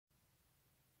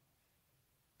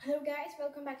Hello guys,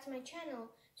 welcome back to my channel.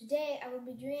 Today I will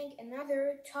be doing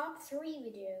another top 3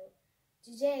 video.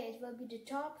 Today it will be the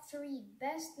top 3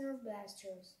 best Nerf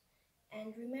blasters.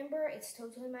 And remember, it's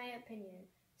totally my opinion.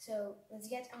 So let's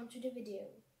get on to the video.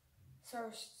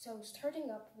 So starting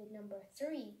up with number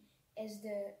 3 is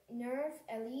the Nerf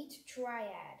Elite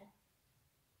Triad.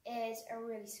 It's a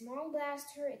really small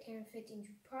blaster, it can fit into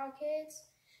pockets,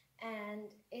 and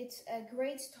it's a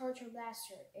great starter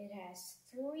blaster. It has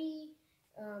 3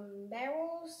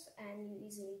 barrels, and you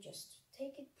easily just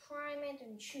take it, prime it,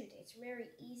 and shoot. It's very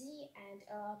easy and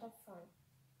a lot of fun.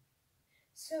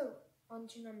 So on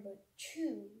to number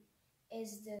 2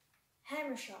 is the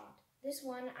hammer shot. This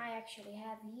one I actually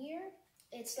have here.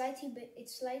 It's slightly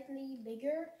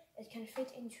bigger. It can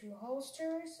fit into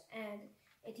holsters, and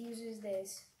it uses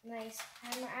this nice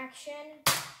hammer action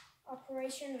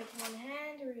operation with one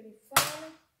hand. Really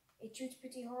fun. It shoots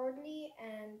pretty hardly,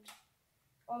 and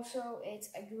also it's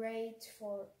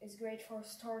great for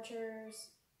starters,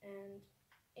 and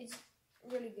it's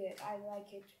really good. I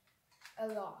like it a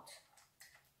lot.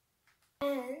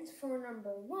 And for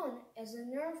number 1 is the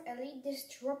Nerf Elite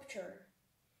Disruptor.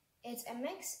 It's a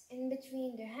mix in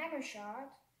between the hammer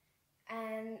shot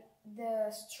and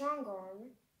the strong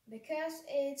arm, because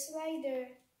it's like the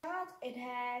shot, it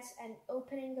has an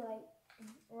opening like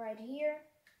right here,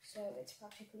 so it's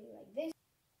practically like this.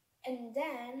 And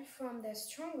then from the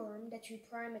strong arm that you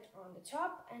prime it on the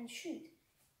top and shoot.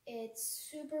 It's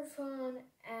super fun,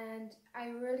 and I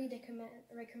really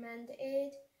recommend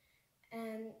it.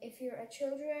 And if you're a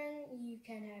children, you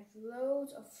can have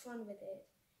loads of fun with it.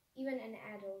 Even an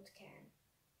adult can.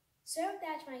 So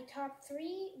that's my top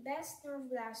 3 best Nerf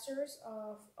blasters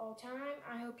of all time.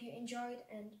 I hope you enjoyed,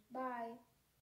 and bye.